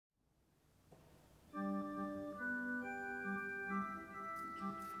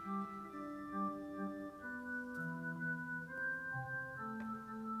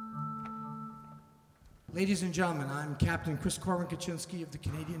Ladies and gentlemen, I'm Captain Chris Corwin-Kaczynski of the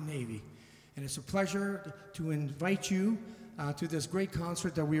Canadian Navy, and it's a pleasure to invite you to this great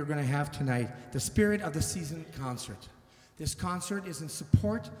concert that we are going to have tonight, the Spirit of the Season concert. This concert is in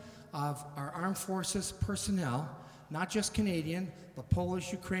support of our armed forces personnel, not just Canadian, but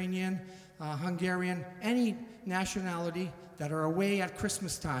Polish, Ukrainian, Hungarian, any nationality that are away at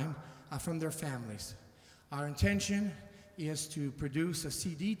Christmas time from their families. Our intention is to produce a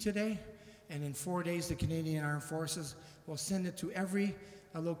CD today, and in 4 days the Canadian Armed Forces will send it to every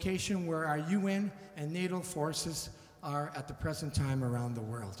location where our UN and NATO forces are at the present time around the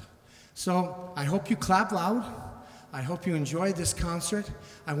world. So I hope you clap loud. I hope you enjoy this concert.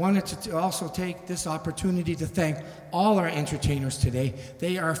 I wanted to also take this opportunity to thank all our entertainers today.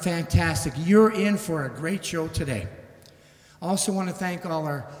 They are fantastic. You're in for a great show today. I also want to thank all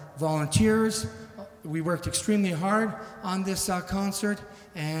our volunteers. We worked extremely hard on this concert,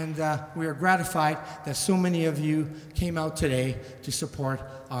 and we are gratified that so many of you came out today to support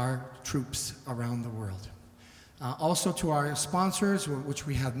our troops around the world. Also to our sponsors, which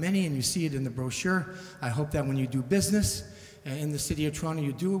we have many, and you see it in the brochure. I hope that when you do business in the city of Toronto,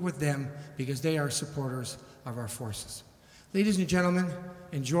 you do it with them, because they are supporters of our forces. Ladies and gentlemen,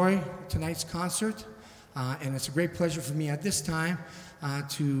 enjoy tonight's concert, and it's a great pleasure for me at this time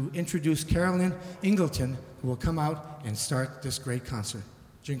to introduce Carolyn Ingleton, who will come out and start this great concert.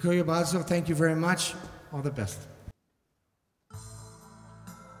 Dziękuję bardzo. Thank you very much. All the best.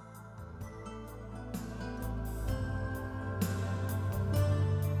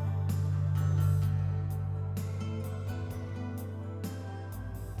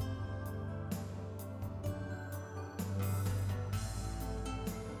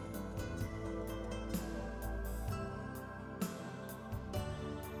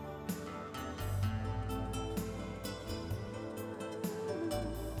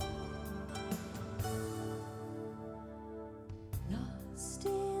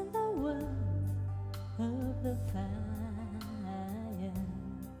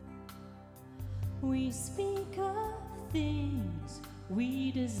 We speak of things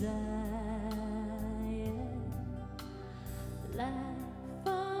we desire, life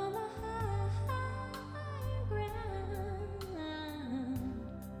on the high ground,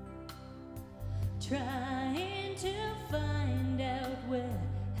 trying to find out where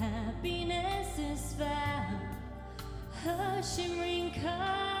happiness is found. Her shimmering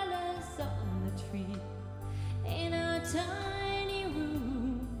colors on the tree in our tiny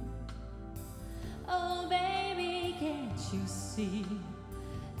room. Oh baby, can't you see,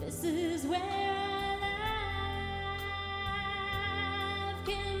 this is where our life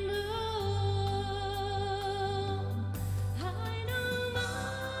can bloom. I know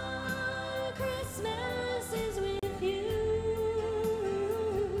my Christmas is with you,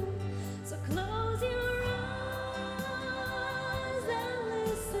 so close your eyes and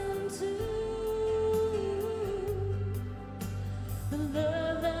listen to the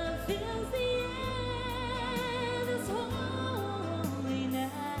love that fills the air this holy night.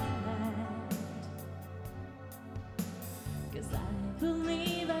 'Cause I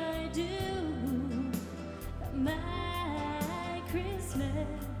believe I do that my Christmas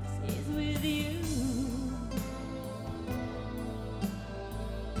is with you.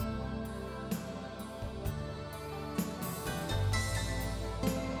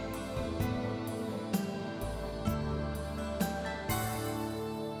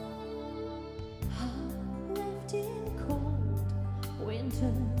 Left in cold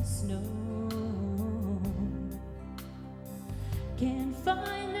winter snow, can't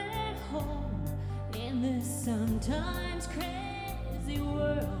find their home in this sometimes crazy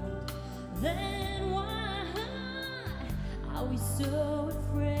world. Then why are we so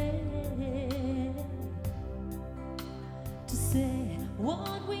afraid to say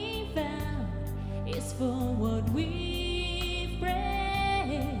what we found is for what we've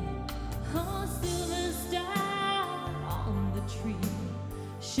bred? Oh, silver star on the tree,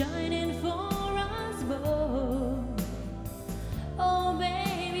 shining for us both. Oh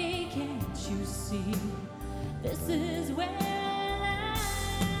baby, can't you see, this is where life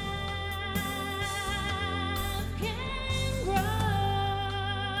can grow.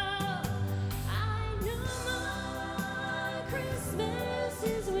 I know my Christmas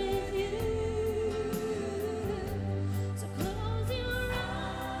is with you, so close your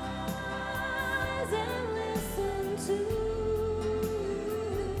eyes and listen to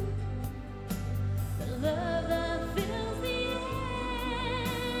the love that fills the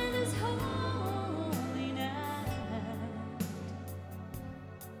air this holy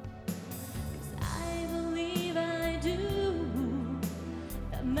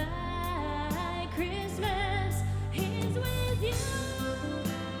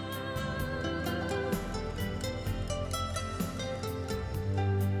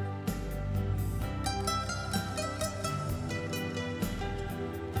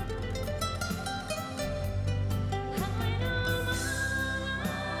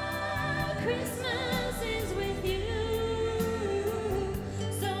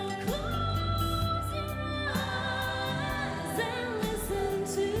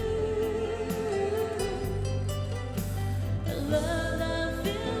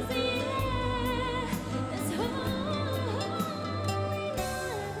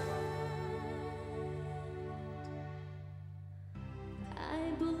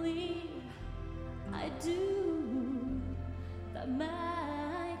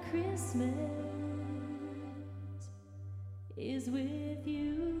Christmas is with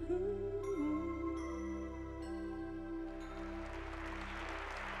you.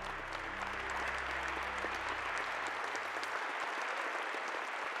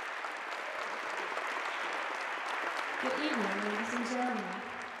 Good evening, ladies and gentlemen.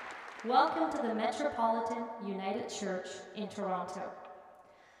 Welcome to the Metropolitan United Church in Toronto.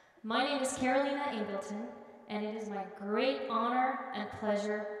 My name is Carolina Ingleton, and it is my great honor and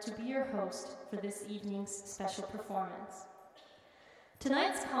pleasure to be your host for this evening's special performance.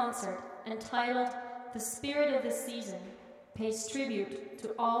 Tonight's concert, entitled The Spirit of the Season, pays tribute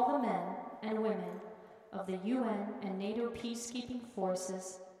to all the men and women of the UN and NATO peacekeeping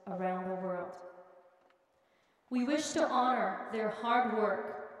forces around the world. We wish to honor their hard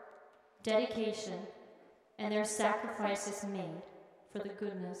work, dedication, and their sacrifices made for the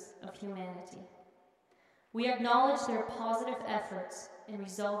goodness of humanity. We acknowledge their positive efforts in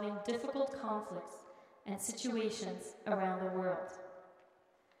resolving difficult conflicts and situations around the world.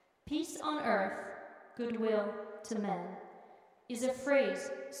 Peace on earth, goodwill to men, is a phrase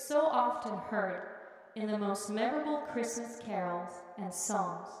so often heard in the most memorable Christmas carols and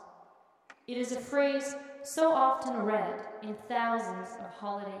songs. It is a phrase so often read in thousands of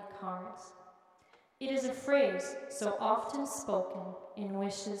holiday cards. It is a phrase so often spoken in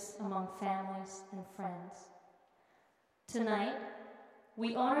wishes among families and friends. Tonight,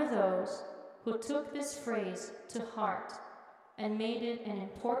 we honor those who took this phrase to heart and made it an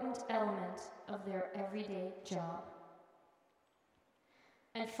important element of their everyday job.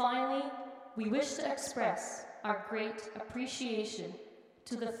 And finally, we wish to express our great appreciation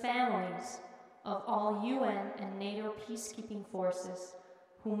to the families of all UN and NATO peacekeeping forces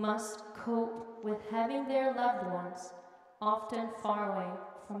who must cope with having their loved ones often far away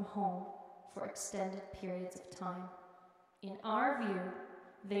from home for extended periods of time. In our view,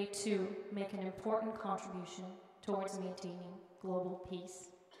 they too make an important contribution towards maintaining global peace.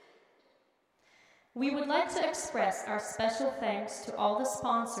 We would like to express our special thanks to all the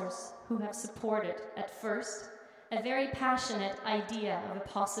sponsors who have supported, at first, a very passionate idea of the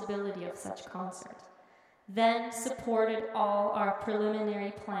possibility of such concert, then supported all our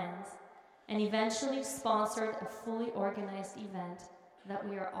preliminary plans, and eventually sponsored a fully organized event that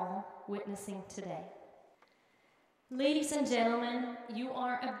we are all witnessing today. Ladies and gentlemen, you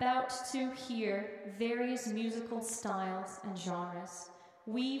are about to hear various musical styles and genres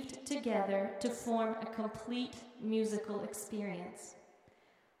weaved together to form a complete musical experience.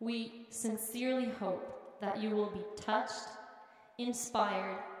 We sincerely hope that you will be touched,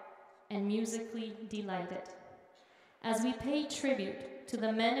 inspired, and musically delighted as we pay tribute to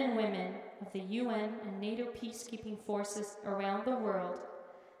the men and women of the UN and NATO peacekeeping forces around the world.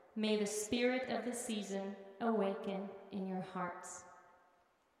 May the spirit of the season awaken in your hearts.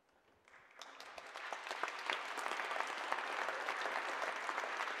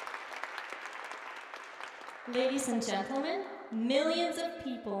 Ladies and gentlemen, millions of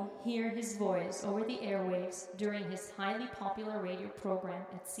people hear his voice over the airwaves during his highly popular radio program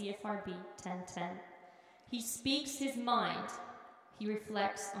at CFRB 1010. He speaks his mind. He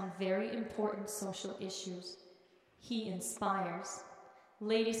reflects on very important social issues. He inspires.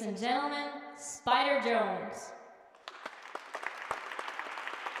 Ladies and gentlemen, Spider Jones.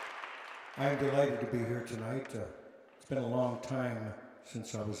 I'm delighted to be here tonight. It's been a long time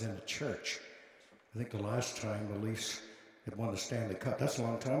since I was in a church. I think the last time the Leafs had won the Stanley Cup. That's a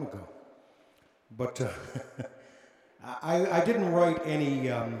long time ago. But I didn't write any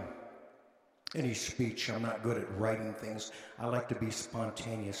speech. I'm not good at writing things. I like to be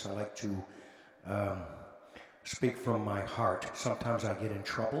spontaneous. I like to speak from my heart. Sometimes I get in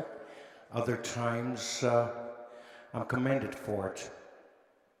trouble. Other times I'm commended for it.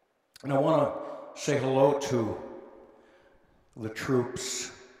 And I want to say hello to the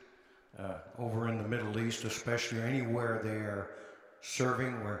troops over in the Middle East, especially anywhere they're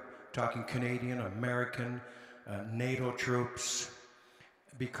serving. We're talking Canadian, American, NATO troops,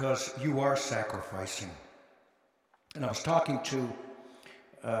 because you are sacrificing. And I was talking to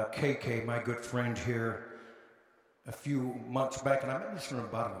KK, my good friend here, a few months back, and I meant this from the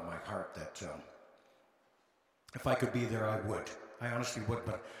bottom of my heart that if I could be there, I would. I honestly would,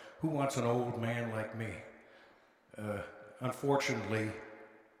 but who wants an old man like me? Unfortunately,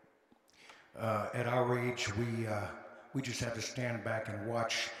 at our age, we just have to stand back and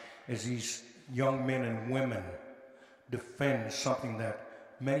watch as these young men and women defend something that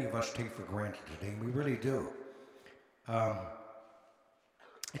many of us take for granted today. We really do.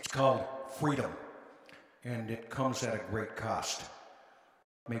 It's called freedom, and it comes at a great cost.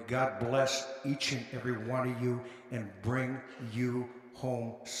 May God bless each and every one of you and bring you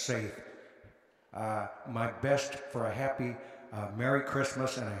home safe. My best for a happy Merry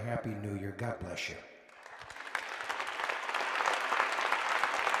Christmas and a Happy New Year. God bless you.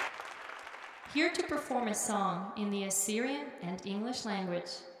 Here to perform a song in the Assyrian and English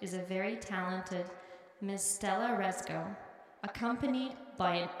language is a very talented Miss Stella Rezko, accompanied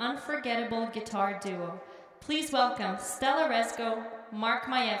by an unforgettable guitar duo. Please welcome Stella Rezko, Mark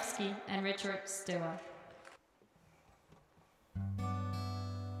Majewski, and Richard Stua.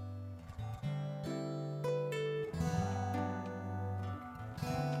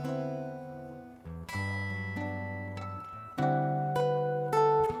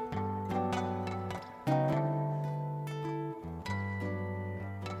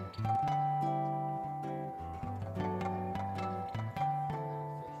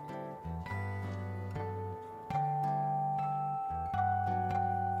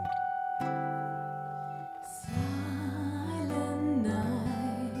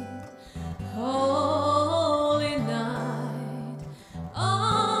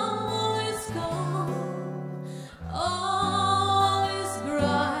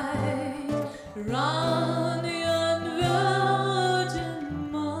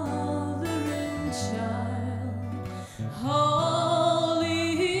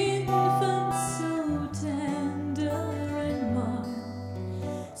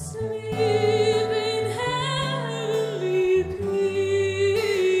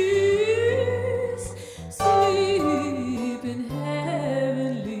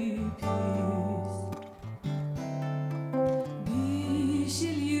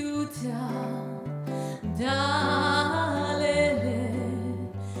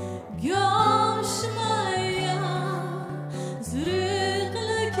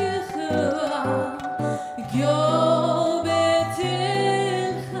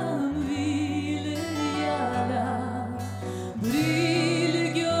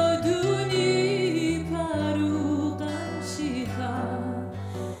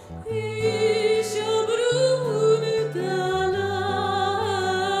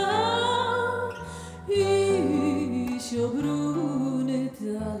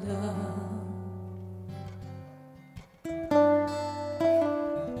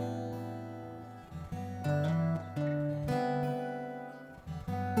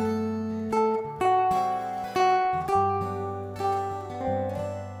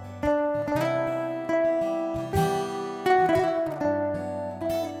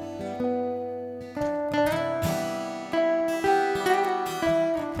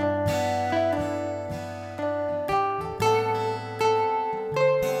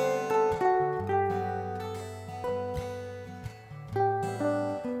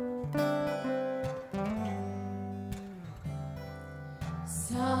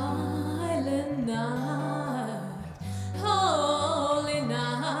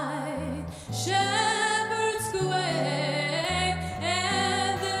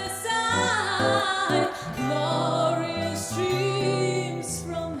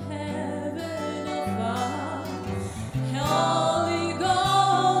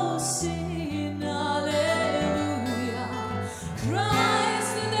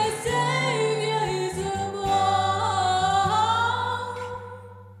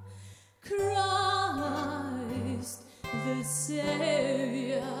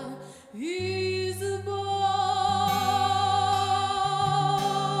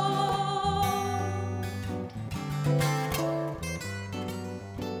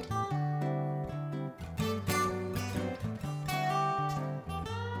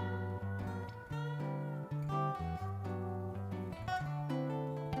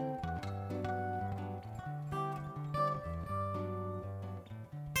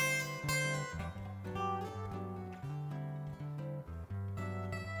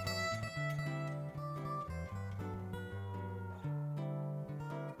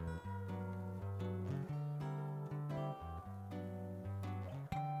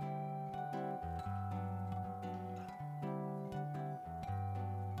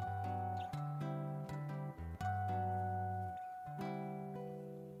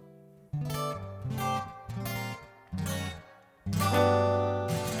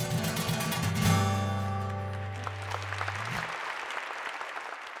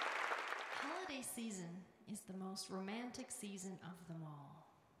 Season is the most romantic season of them all.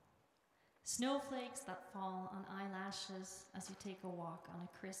 Snowflakes that fall on eyelashes as you take a walk on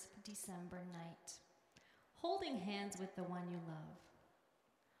a crisp December night, holding hands with the one you love.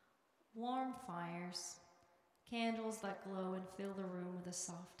 Warm fires, candles that glow and fill the room with a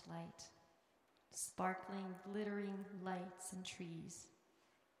soft light, sparkling, glittering lights and trees,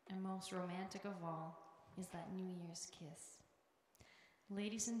 and most romantic of all is that New Year's kiss.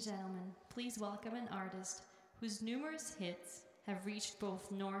 Ladies and gentlemen, please welcome an artist whose numerous hits have reached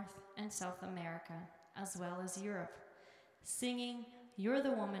both North and South America, as well as Europe. Singing You're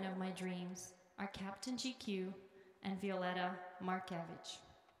the Woman of My Dreams are Captain GQ and Violetta Markevich.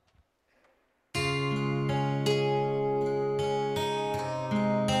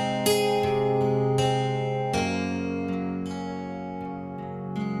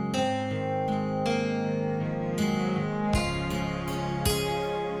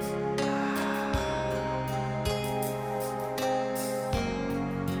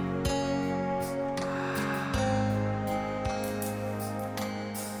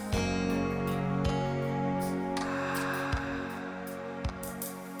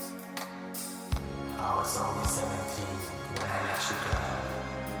 I was only 17 when I met you, girl.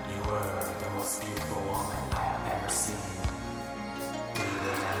 You were the most beautiful woman I have ever seen. Do you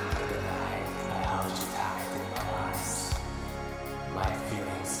remember the night I held you tight in my arms? My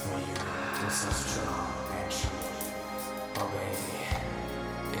feelings for you were so strong and true. Oh baby,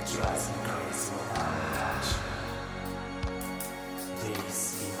 it drives me crazy when I'm without you. Please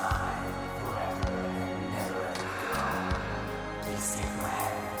be mine forever and never let me go. Please take my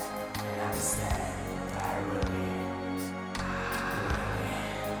hand and understand. I really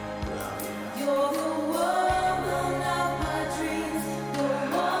love you. You're the woman of my dreams, the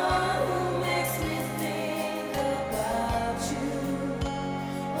one who makes me think about you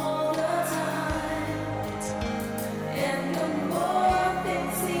all the time. And the more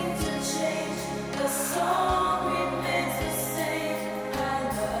things seem to change, the song remains the same. I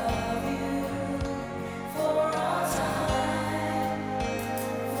love you for all time,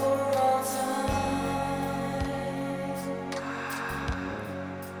 for all time.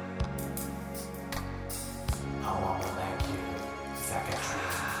 I wanna like you, it's like a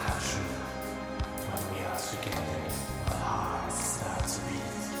dream come true. When we are together, my heart starts to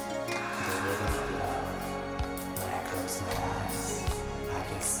beat to the rhythm of love. When I close my eyes, I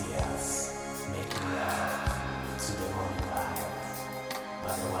can see us making love to the morning light.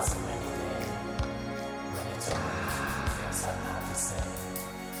 But there wasn't many days when you told me things are not the same.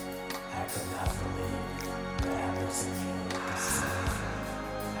 I could not believe that I'm losing you the same.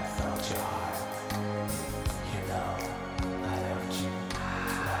 I felt your heart. You know, I loved you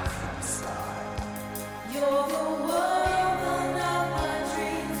right from the start. You're the woman of my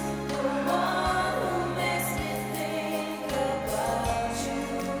dreams, the one who makes me think about you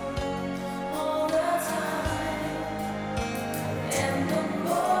all the time. And the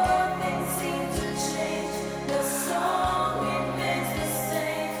more things seem to change, the song remains the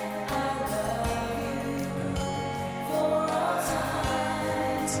same. I love you for all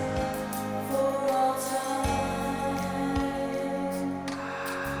time, for all time.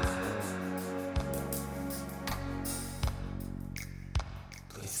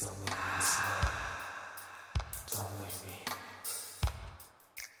 Please don't leave me this way. Don't leave me.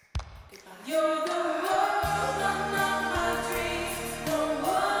 You're the woman of my dreams, the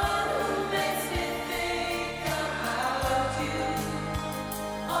one who makes me think about you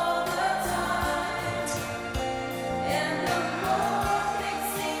all the time. And the more things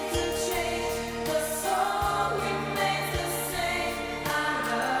seem to change, the song remains the same. I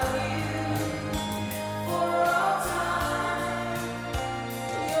love you for all time.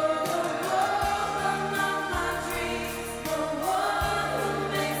 You're the woman of my dreams, the one who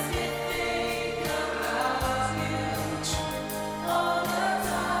makes me think about you all the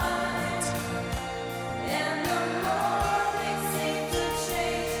time. And the more things seem to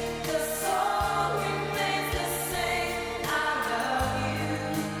change, the song remains the same. I love you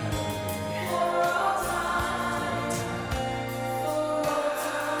for all time, for all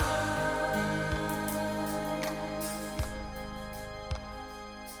time.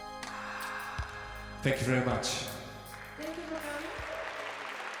 Thank you very much. Thank you for coming.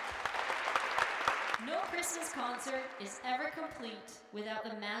 No Christmas concert is ever complete without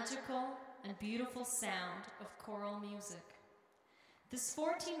the magical and beautiful sound of choral music. This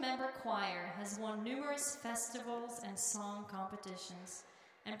 14-member choir has won numerous festivals and song competitions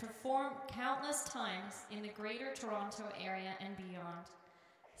and performed countless times in the Greater Toronto area and beyond.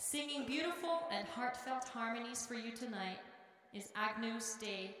 Singing beautiful and heartfelt harmonies for you tonight is Agnus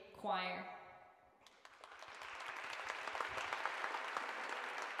Dei Choir.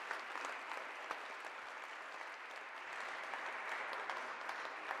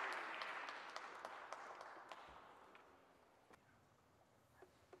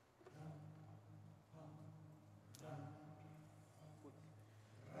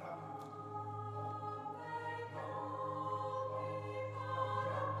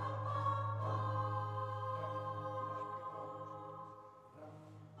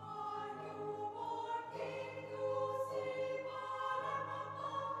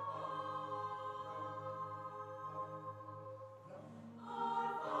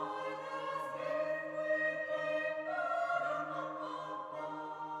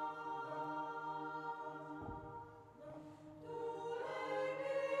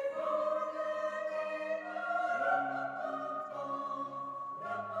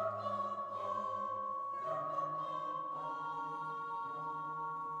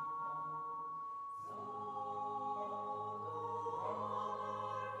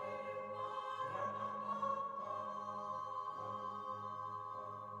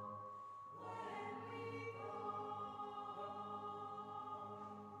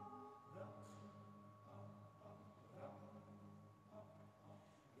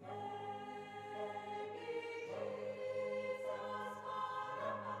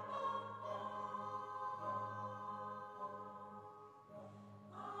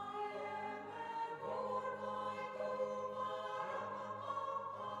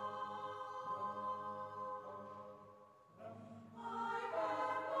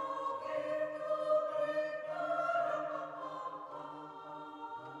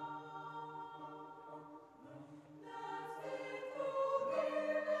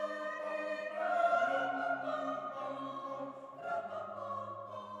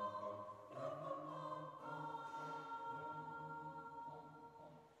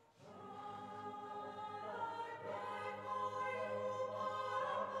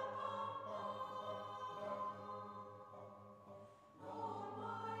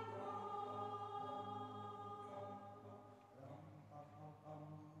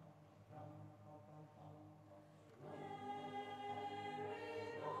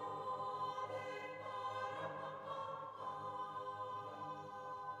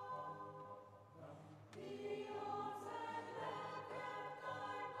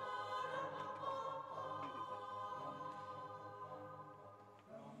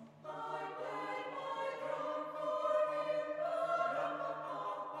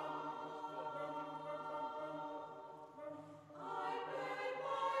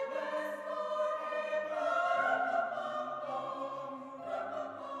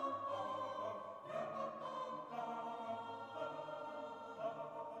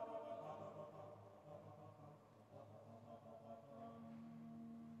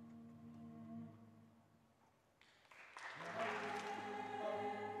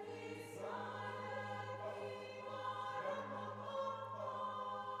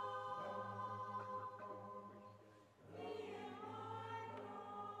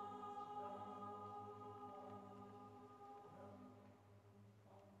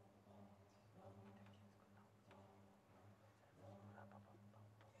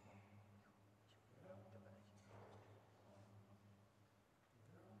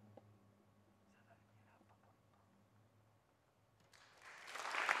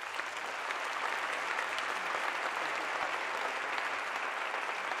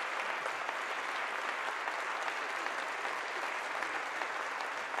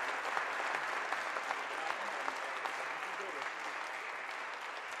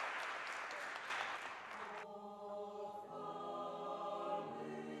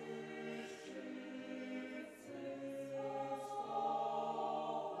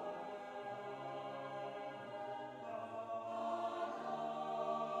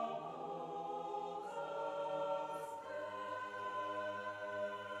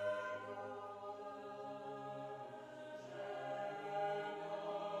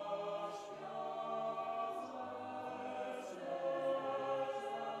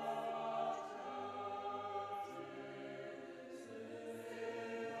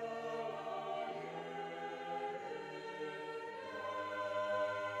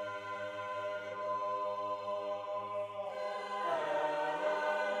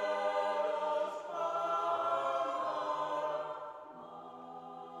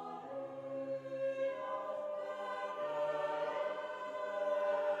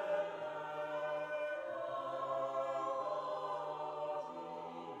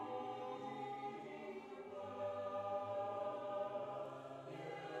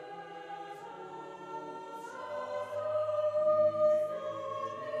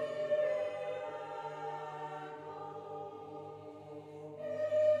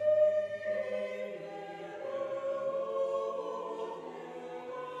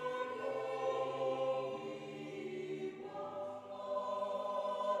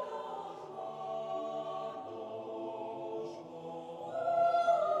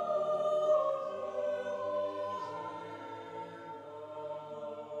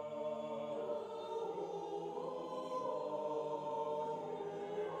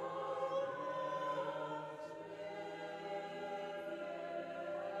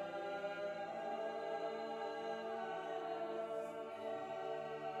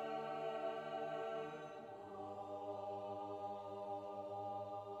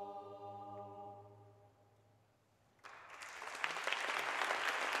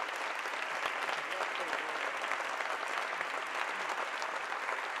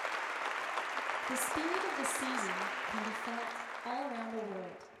 The spirit of the season can be felt all around the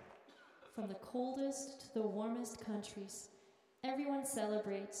world. From the coldest to the warmest countries, everyone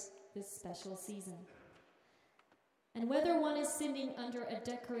celebrates this special season. And whether one is sitting under a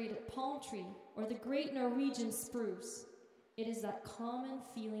decorated palm tree or the great Norwegian spruce, it is that common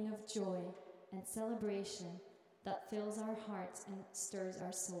feeling of joy and celebration that fills our hearts and stirs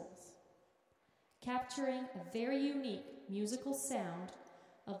our souls. Capturing a very unique musical sound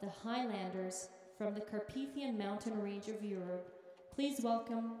of the Highlanders from the Carpathian mountain range of Europe, please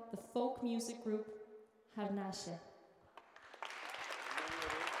welcome the folk music group Harnasie.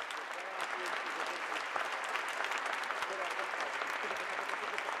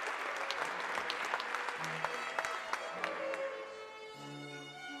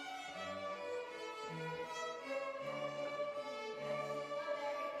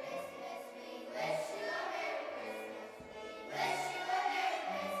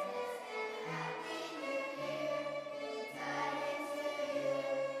 Tidings to you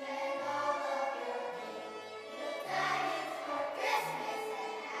and all of your kin.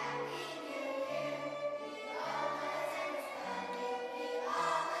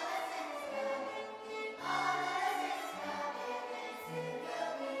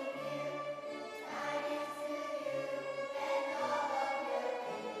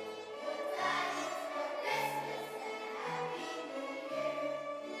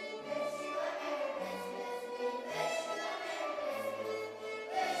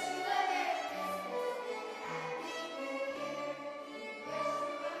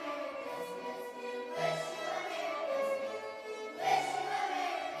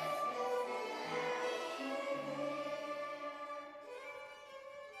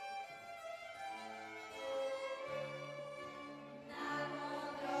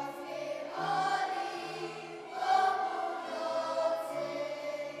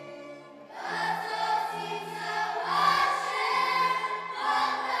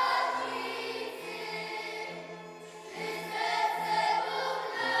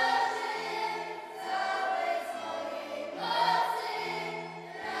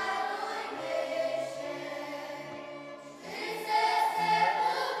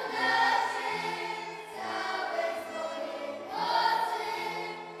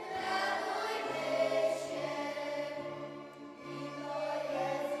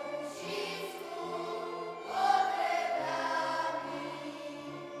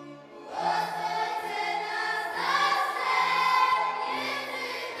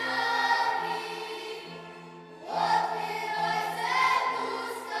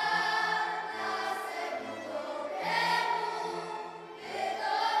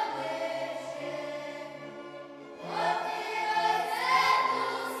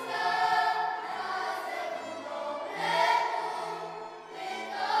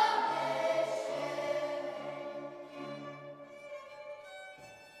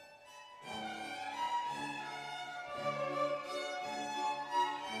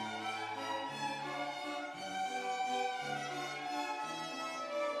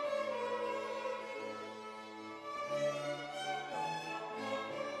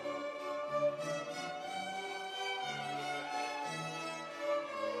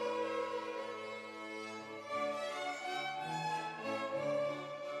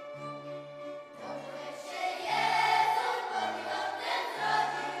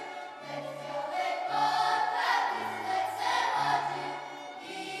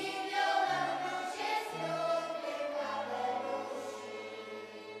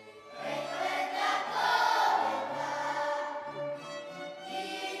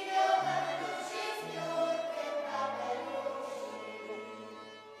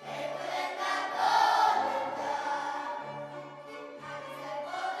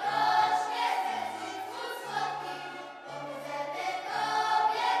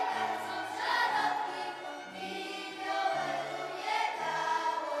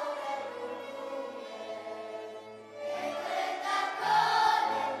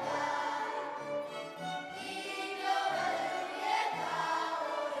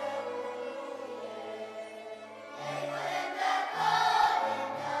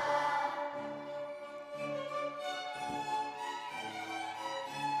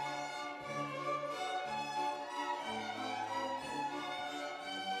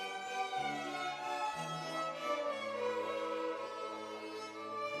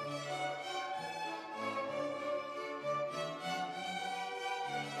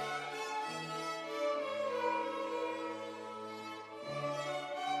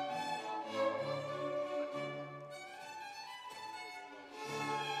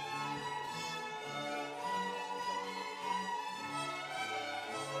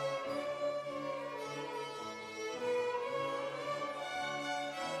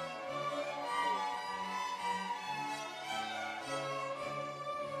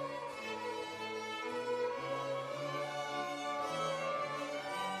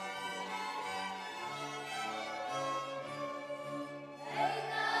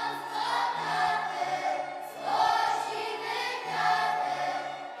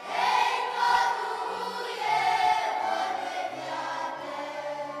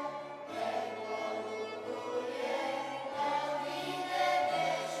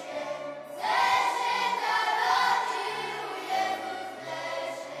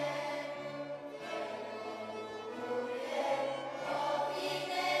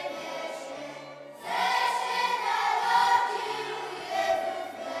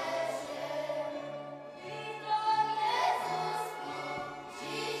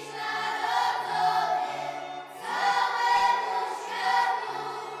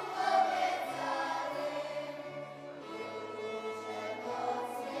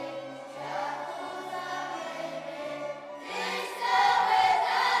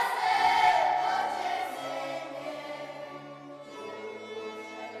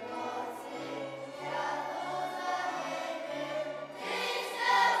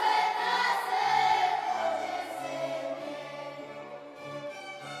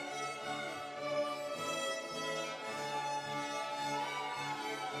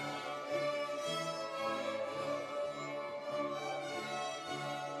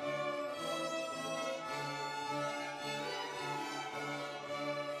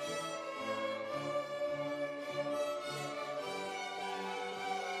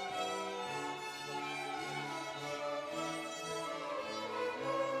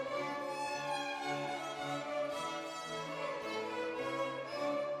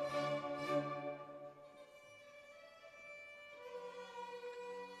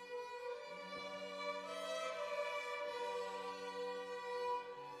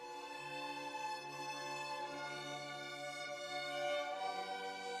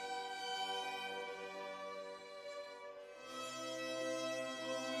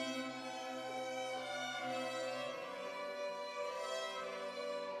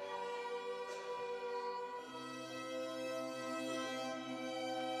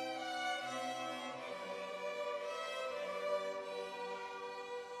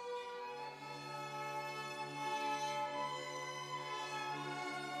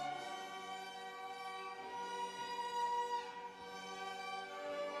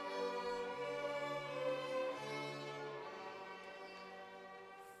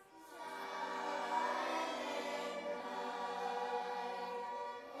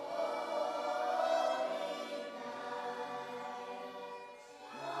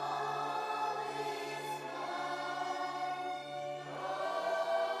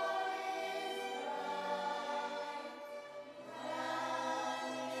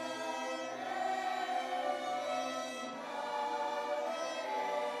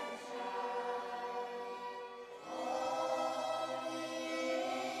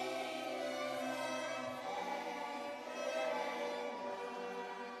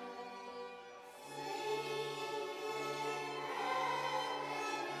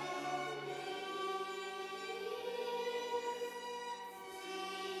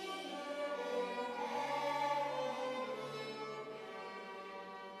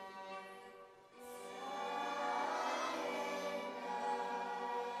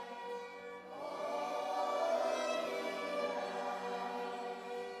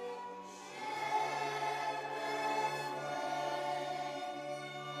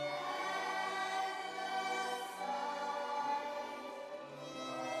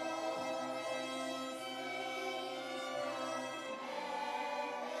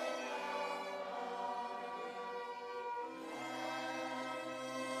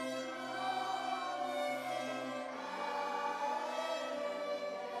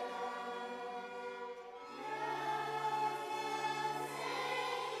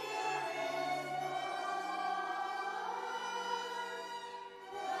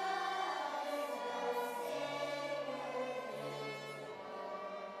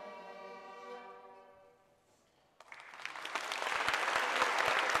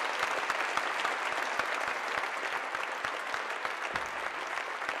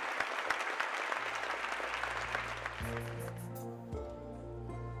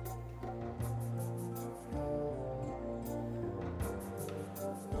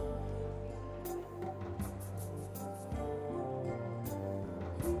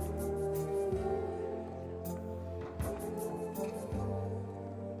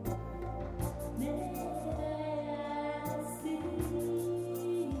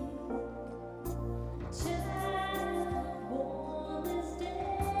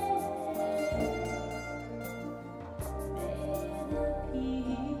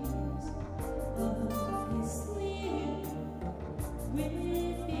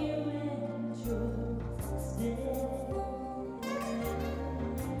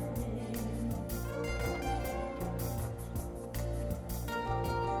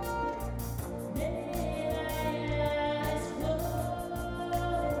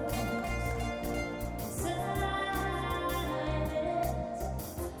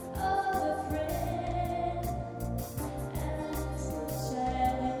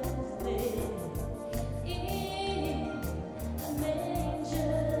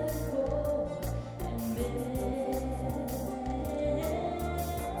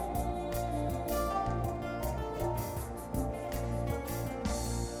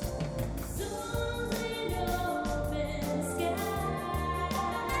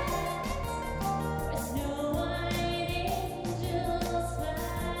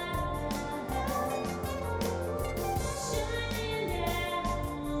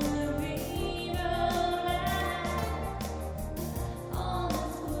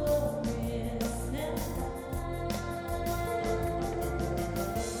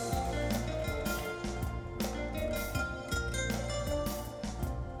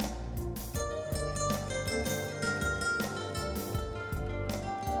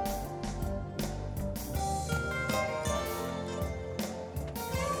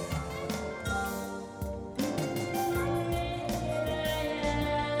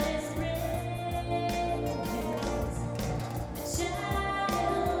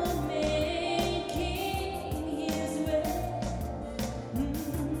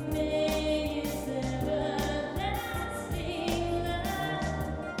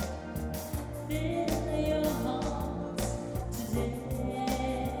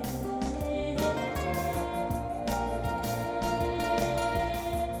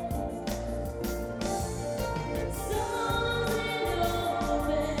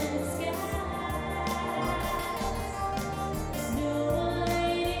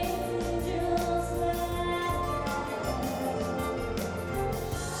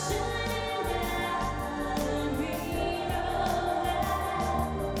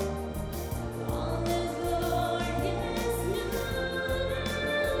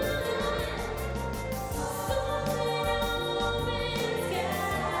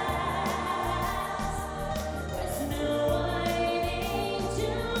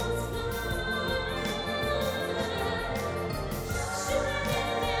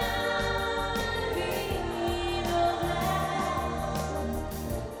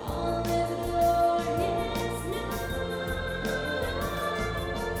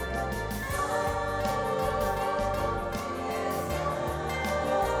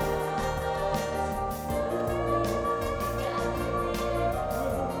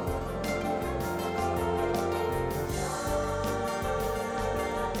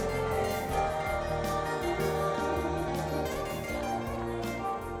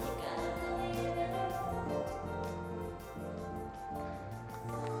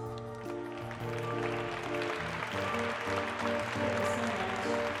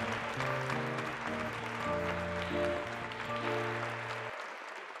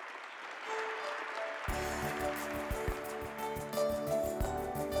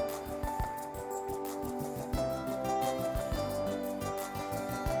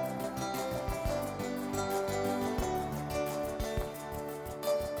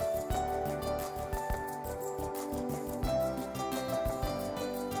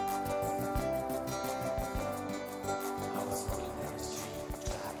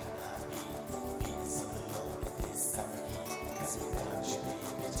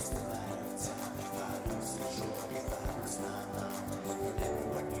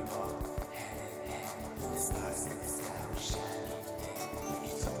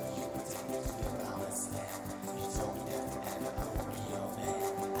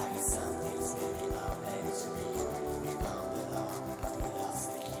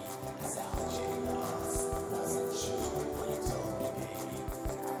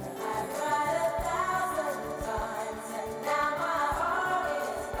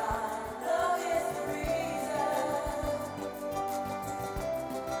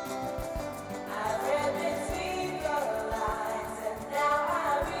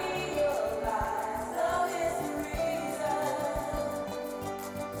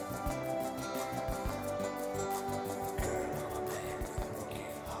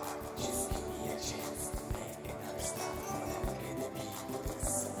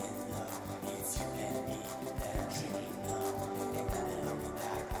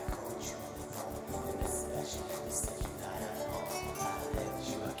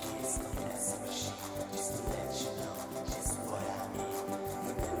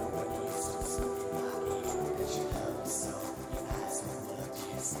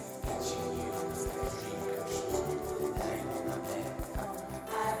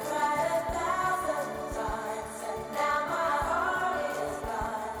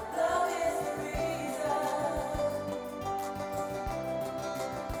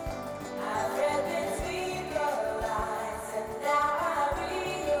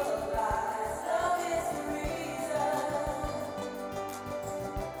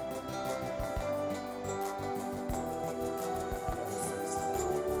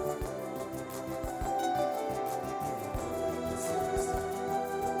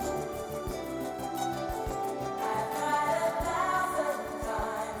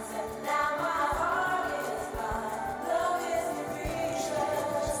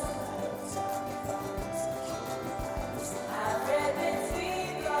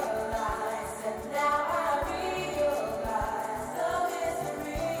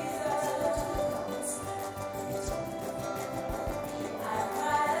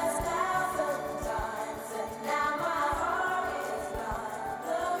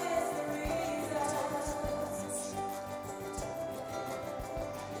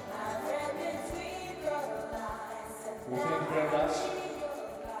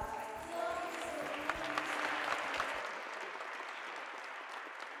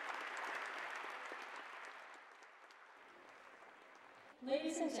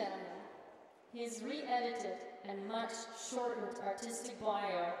 Ladies and gentlemen, his re-edited and much shortened artistic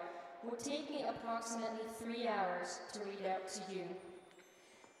bio would take me approximately 3 hours to read out to you.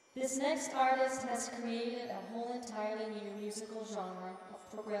 This next artist has created a whole entirely new musical genre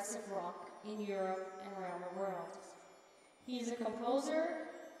of progressive rock in Europe and around the world. He's a composer,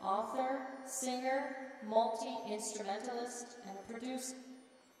 author, singer, multi-instrumentalist, and producer.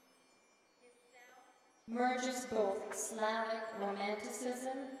 Merges both Slavic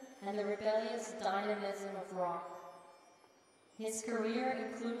romanticism and the rebellious dynamism of rock. His career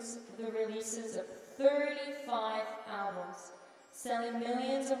includes the releases of 35 albums, selling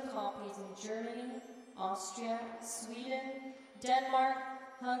millions of copies in Germany, Austria, Sweden, Denmark,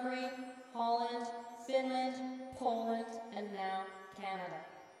 Hungary, Holland, Finland, Poland, and now Canada.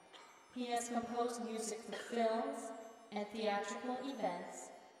 He has composed music for films and theatrical events,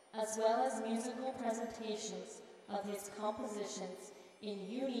 as well as musical presentations of his compositions in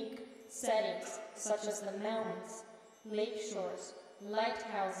unique settings such as the mountains, lake shores,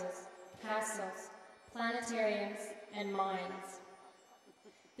 lighthouses, castles, planetariums, and mines.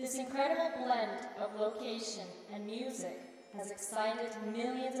 This incredible blend of location and music has excited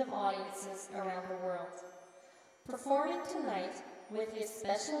millions of audiences around the world. Performing tonight with his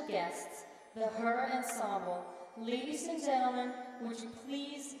special guests, the Her Ensemble, ladies and gentlemen, would you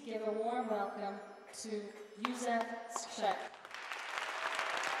please give a warm welcome to Jozef Skrzek.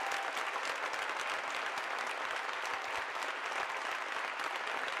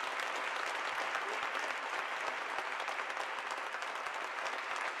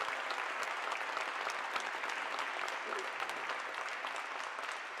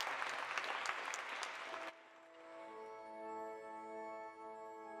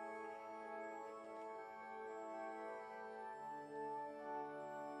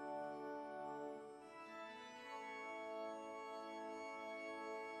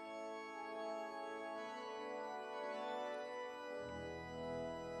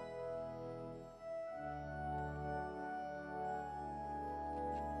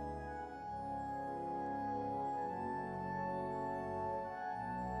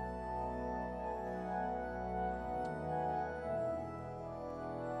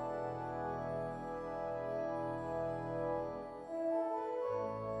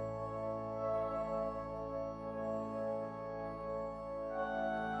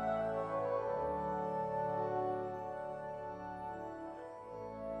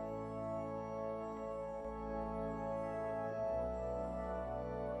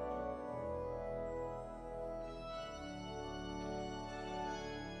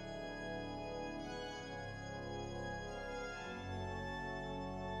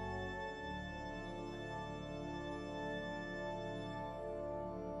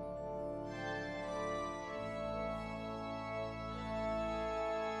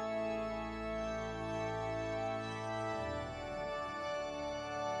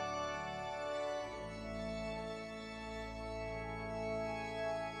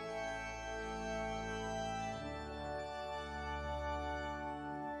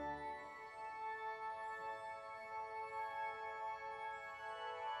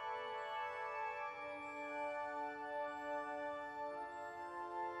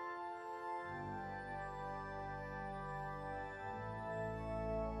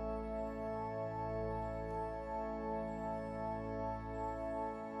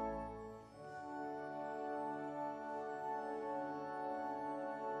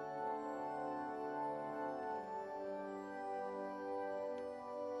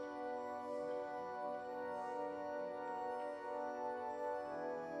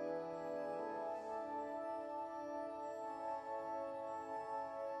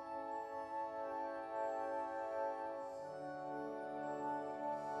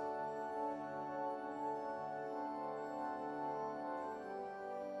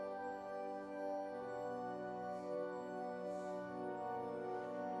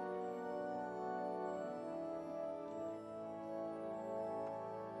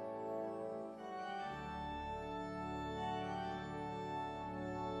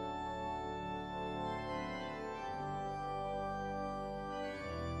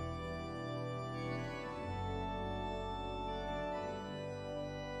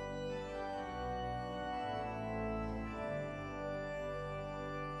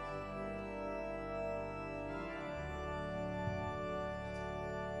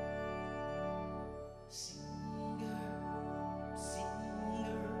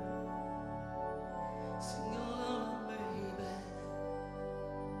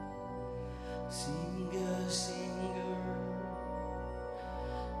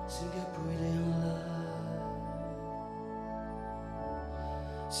 Singer, pretty in love.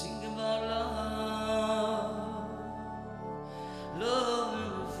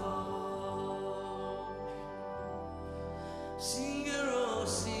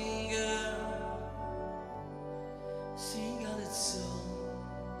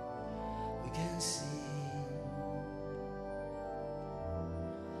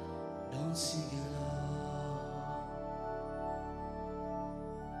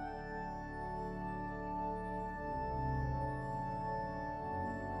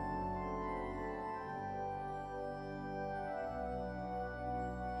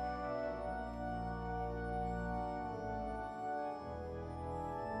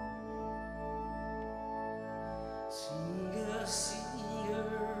 Singer, singer,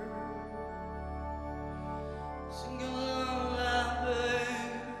 sing a lullaby.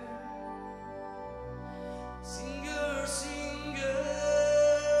 Singer, singer,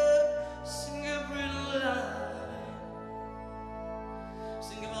 sing a pretty lie.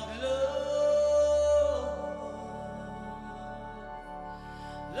 Sing about love,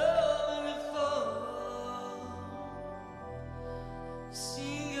 love in the fall.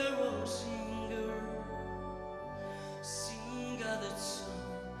 Singer, oh singer, sing out that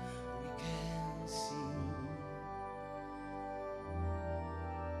song we can sing.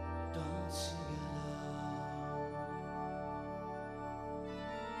 Don't sing alone.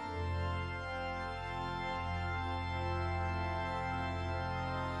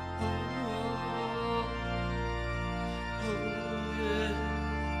 Oh, oh, yeah,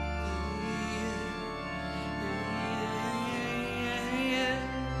 yeah, yeah.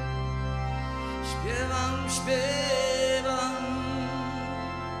 Śpiewam, śpiewam,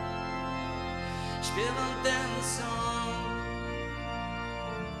 śpiewam ten song.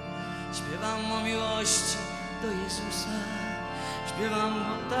 Śpiewam o miłości do Jezusa. Śpiewam,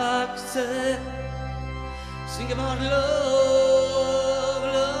 bo tak chcę. Sing about love,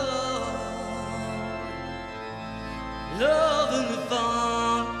 love, love in the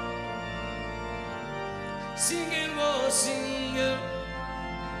fun. Singing, oh singer,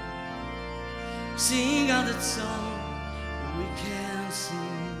 sing out that song we can sing.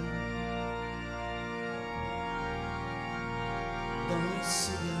 Don't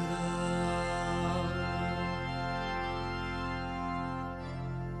sing it all.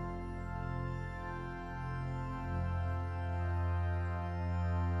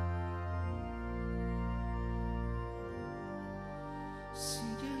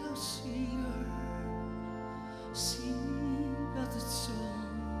 Singer, oh singer, sing out that song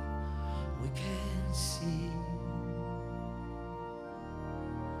we can sing.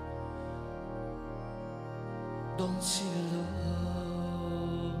 Don't sing alone.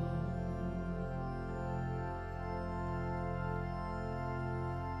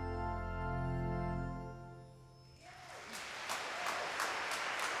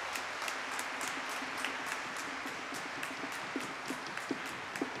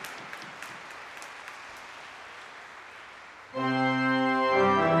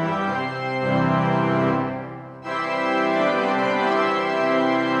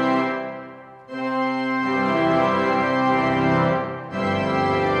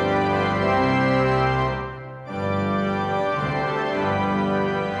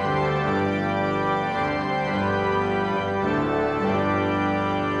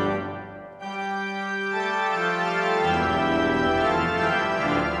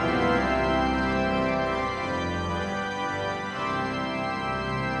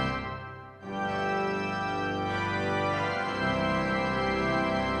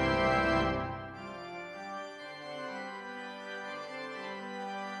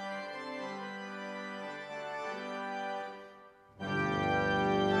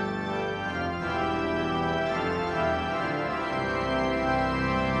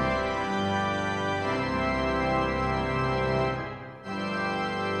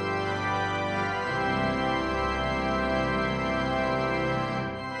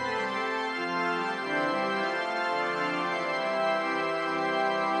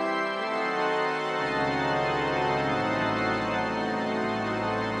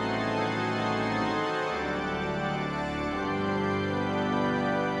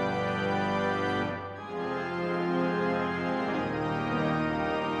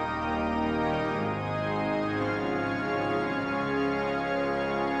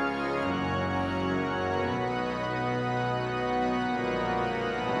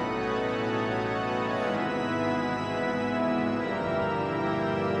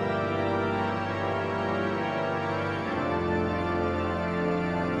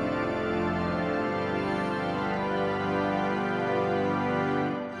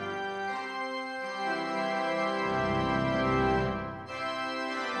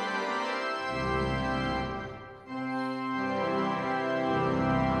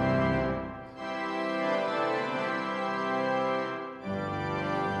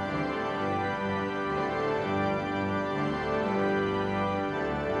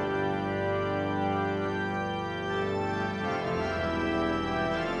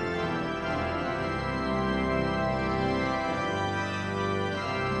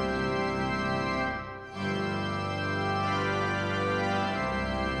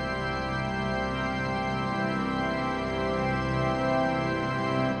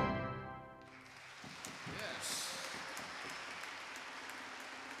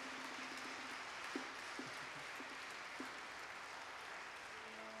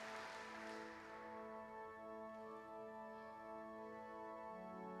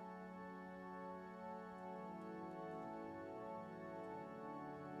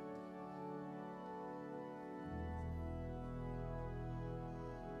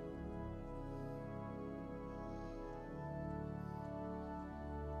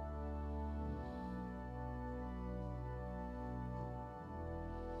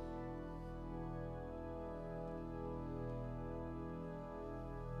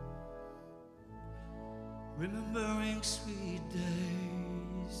 remembering sweet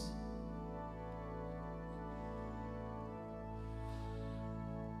days.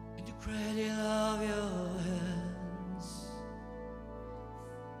 In the cradle of your hands,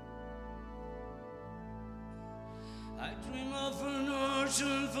 I dream of an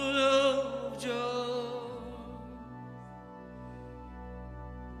ocean full of joy,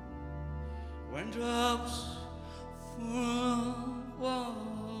 when drops from walls,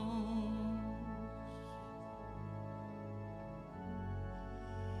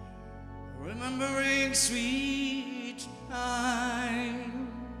 remembering sweet time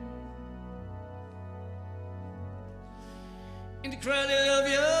in the cradle of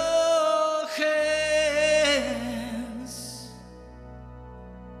your hands.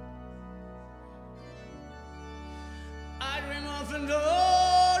 I dream of an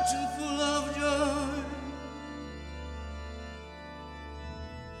ocean full of joy,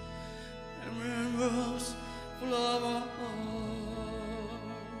 and rainbows full of us.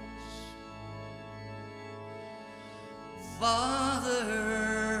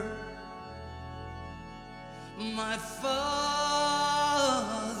 Father, my Father,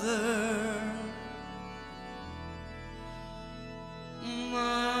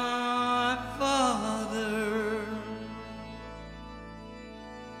 my Father,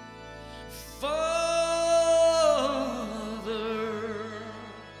 Father,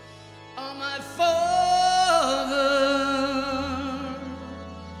 oh my Father,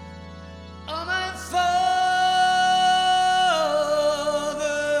 oh my Father,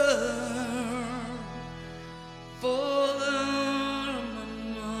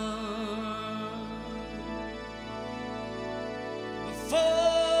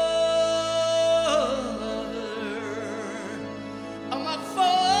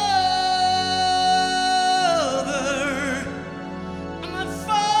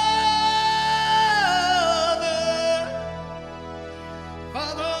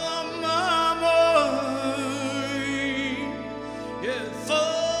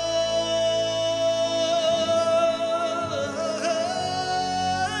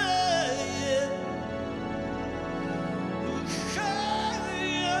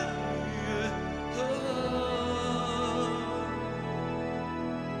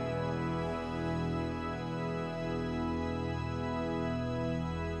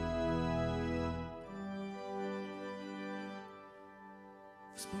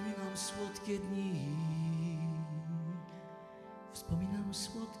 Wspominam słodkie dni, wspominam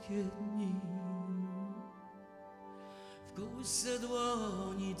słodkie dni, w kołysce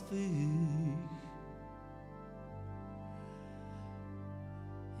dłoni Twych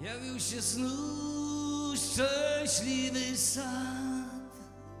jawił się snu szczęśliwy sad.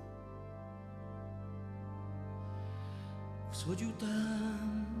 Wschodził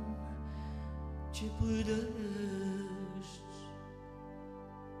tam ciepły deszcz,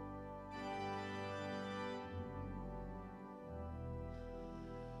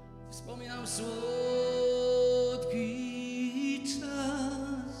 wspominam słodki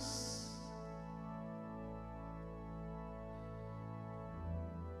czas,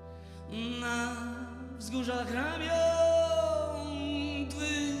 na wzgórzach ramion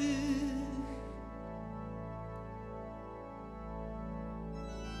Twych.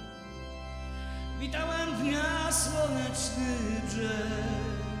 Witałem dnia słoneczny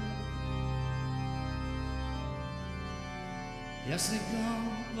brzeg, jasny plon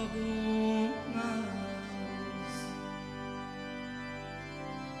wokół nas.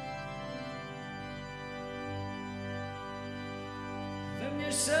 We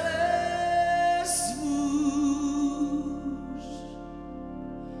mnie szelest zbóż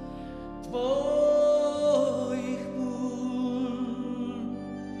Twoich pól,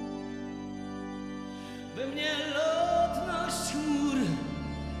 we mnie lotność chmur,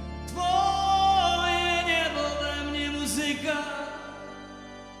 Twoje niebo, we mnie muzyka,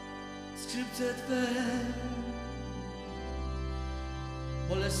 skrzypce Twe,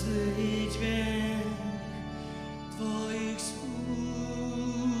 bolesny dźwięk Twoich słów.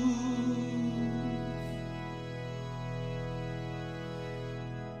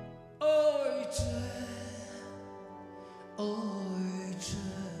 Ojcze, Ojcze,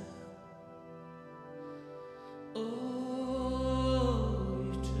 Ojcze,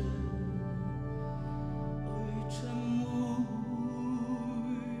 Ojcze mój.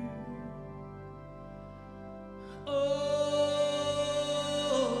 Ojcze,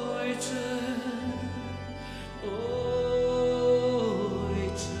 Ojcze.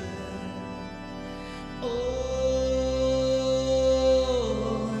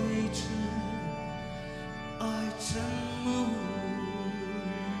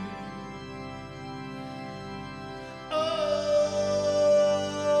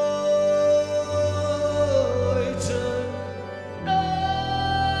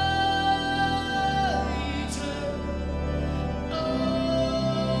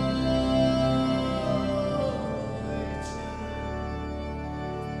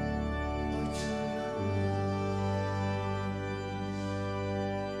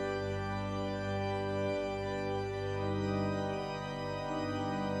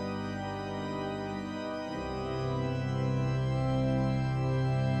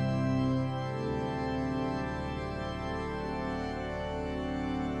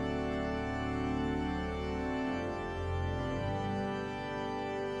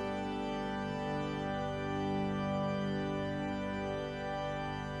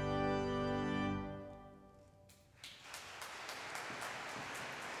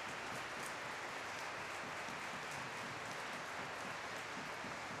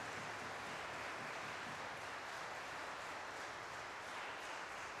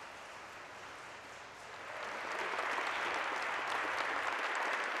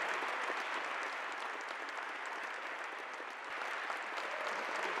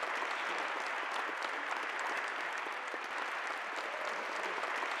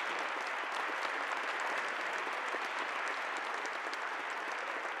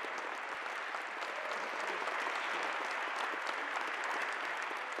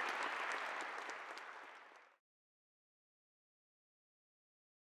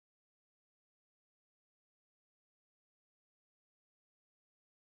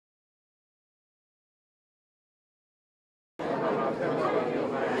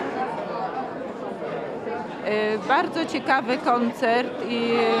 Bardzo ciekawy koncert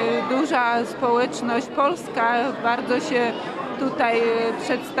i duża społeczność polska bardzo się tutaj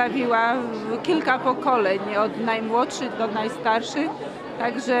przedstawiła, kilka pokoleń, od najmłodszych do najstarszych,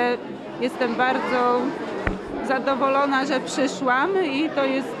 także jestem bardzo zadowolona, że przyszłam i to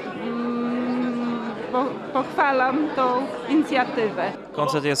jest, pochwalam tą inicjatywę.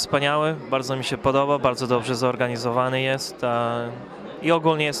 Koncert jest wspaniały, bardzo mi się podoba, bardzo dobrze zorganizowany jest i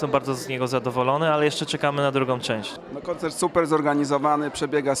ogólnie jestem bardzo z niego zadowolony, ale jeszcze czekamy na drugą część. No, koncert super zorganizowany,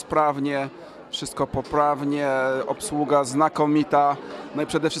 przebiega sprawnie, wszystko poprawnie, obsługa znakomita, no i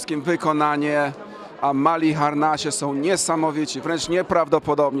przede wszystkim wykonanie, a mali Harnasie są niesamowici, wręcz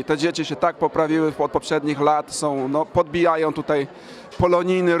nieprawdopodobni. Te dzieci się tak poprawiły od poprzednich lat, podbijają tutaj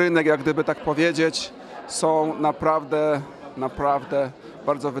polonijny rynek, jak gdyby tak powiedzieć. Są naprawdę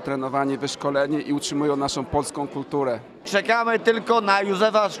bardzo wytrenowani, wyszkoleni i utrzymują naszą polską kulturę. Czekamy tylko na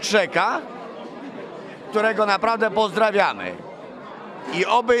Józefa Skrzeka, którego naprawdę pozdrawiamy. I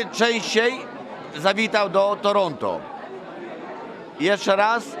oby częściej zawitał do Toronto. Jeszcze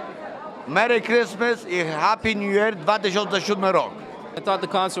raz Merry Christmas i Happy New Year 2007 rok. I thought the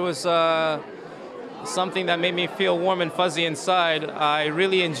concert was something that made me feel warm and fuzzy inside. I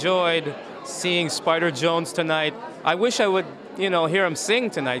really enjoyed seeing Spider Jones tonight. I wish I would, hear him sing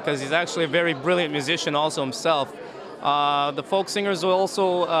tonight because he's actually a very brilliant musician also himself. The folk singers were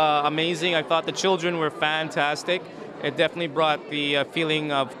also amazing. I thought the children were fantastic. It definitely brought the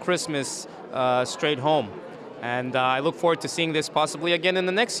feeling of Christmas straight home. And I look forward to seeing this possibly again in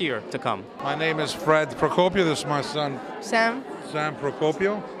the next year to come. My name is Fred Procopio. This is my son, Sam. Sam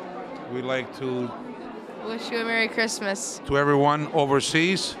Procopio. We'd like to Wish you a Merry Christmas. to everyone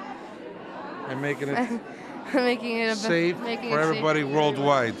overseas and making it Making it safe making for it everybody safe.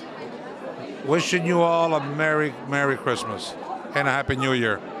 worldwide. Wishing you all a Merry Christmas and a Happy New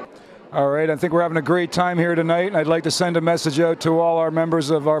Year. All right, I think we're having a great time here tonight, and I'd like to send a message out to all our members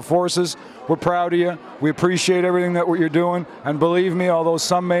of our forces. We're proud of you. We appreciate everything that what you're doing, and believe me, although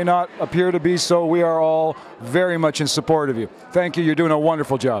some may not appear to be so, we are all very much in support of you. Thank you. You're doing a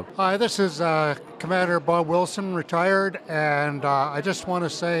wonderful job. Hi, this is Commander Bob Wilson, retired, and I just want to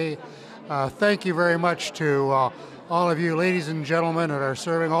say thank you very much to all of you ladies and gentlemen that are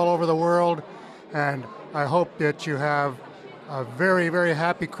serving all over the world, and I hope that you have a very, very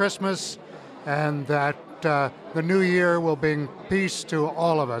happy Christmas, and that the new year will bring peace to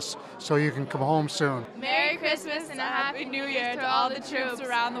all of us, so you can come home soon. Merry Christmas and a Happy New Year to all the troops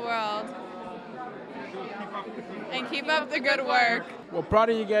around the world. And keep up the good work. Well, proud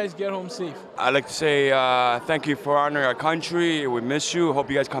of you guys. Get home safe. I'd like to say thank you for honoring our country. We miss you. Hope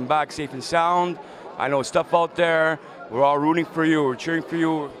you guys come back safe and sound. I know it's tough out there. We're all rooting for you. We're cheering for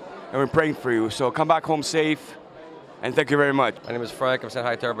you. And we're praying for you. So come back home safe. And thank you very much. My name is Frank. I'm saying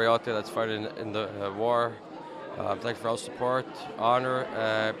hi to everybody out there that's fighting in the war. Thanks for all support, honor.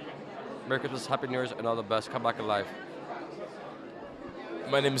 Merry Christmas, Happy New Year's, and all the best. Come back alive.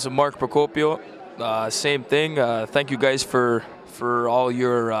 My name is Mark Procopio. Same thing. Thank you guys for all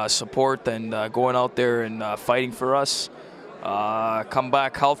your support and going out there and fighting for us. Come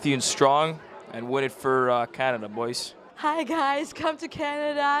back healthy and strong and win it for Canada, boys. Hi guys, come to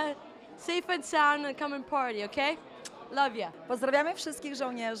Canada, safe and sound, and come and party, okay? Love ya. Pozdrawiamy wszystkich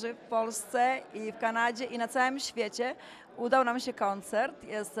żołnierzy w Polsce i w Kanadzie i na całym świecie. Udał nam się koncert,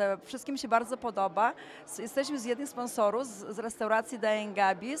 wszystkim się bardzo podoba. Jesteśmy z jednym sponsorów, z restauracji Dying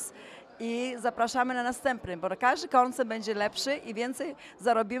Gabby's i zapraszamy na następny, bo każdy koncert będzie lepszy i więcej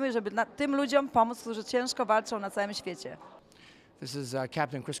zarobimy, żeby tym ludziom pomóc, którzy ciężko walczą na całym świecie. This is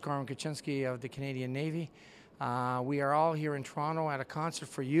Captain Kaczynski of the Canadian Navy. We are all here in Toronto at a concert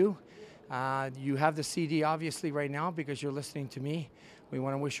for you. You have the CD obviously right now because you're listening to me. We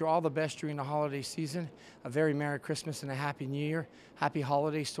want to wish you all the best during the holiday season. A very Merry Christmas and a Happy New Year. Happy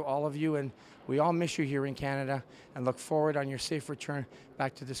holidays to all of you, and we all miss you here in Canada and look forward on your safe return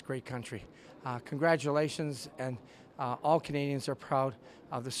back to this great country. Congratulations, and all Canadians are proud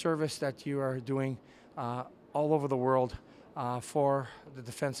of the service that you are doing all over the world for the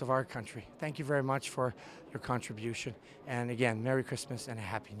defense of our country. Thank you very much for your contribution. And again, Merry Christmas and a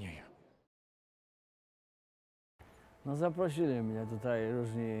Happy New Year. No, zaprosili mnie tutaj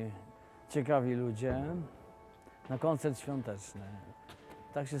różni ciekawi ludzie na koncert świąteczny.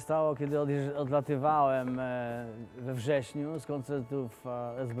 Tak się stało, kiedy odlatywałem we wrześniu z koncertów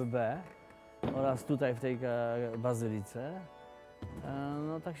SBB oraz tutaj w tej bazylice.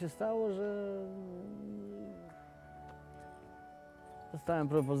 No tak się stało, że dostałem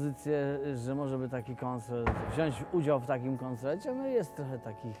propozycję, że może by taki koncert, wziąć udział w takim koncercie. No jest trochę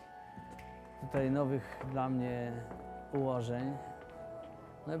takich tutaj nowych dla mnie ułożeń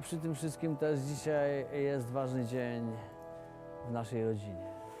No i przy tym wszystkim też dzisiaj jest ważny dzień w naszej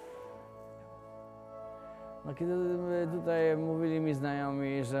rodzinie. No, kiedy tutaj mówili mi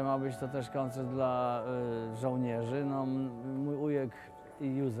znajomi, że ma być to też koncert dla żołnierzy, no mój wujek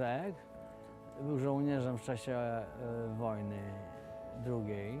Józef był żołnierzem w czasie wojny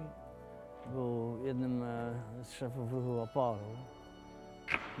drugiej. Był jednym z szefów ruchu oporu.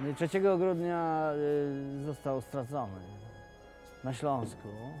 No i 3 grudnia został stracony na Śląsku.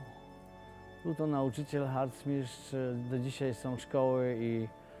 Był to nauczyciel, harcmistrz, do dzisiaj są szkoły i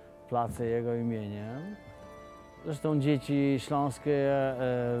place jego imieniem. Zresztą dzieci śląskie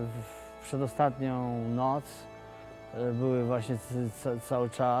w przedostatnią noc były właśnie cały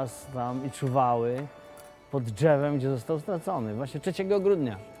czas tam i czuwały pod drzewem, gdzie został stracony, właśnie 3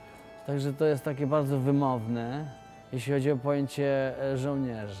 grudnia. Także to jest takie bardzo wymowne, jeśli chodzi o pojęcie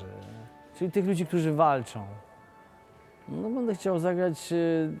żołnierzy, czyli tych ludzi, którzy walczą. No, będę chciał zagrać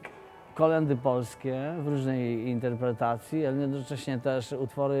kolędy polskie w różnej interpretacji, ale jednocześnie też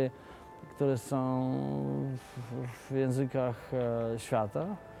utwory, które są w językach świata,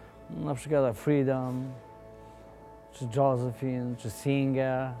 na przykład Freedom, czy Josephine, czy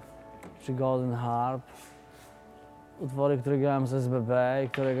Singer, czy Golden Harp. Utwory, które grałem z SBB i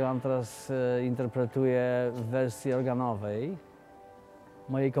które grałem teraz interpretuję w wersji organowej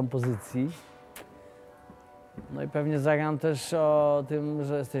mojej kompozycji. No i pewnie zagram też o tym,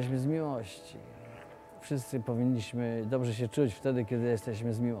 że jesteśmy z miłości. Wszyscy powinniśmy dobrze się czuć wtedy, kiedy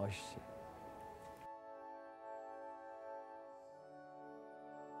jesteśmy z miłości.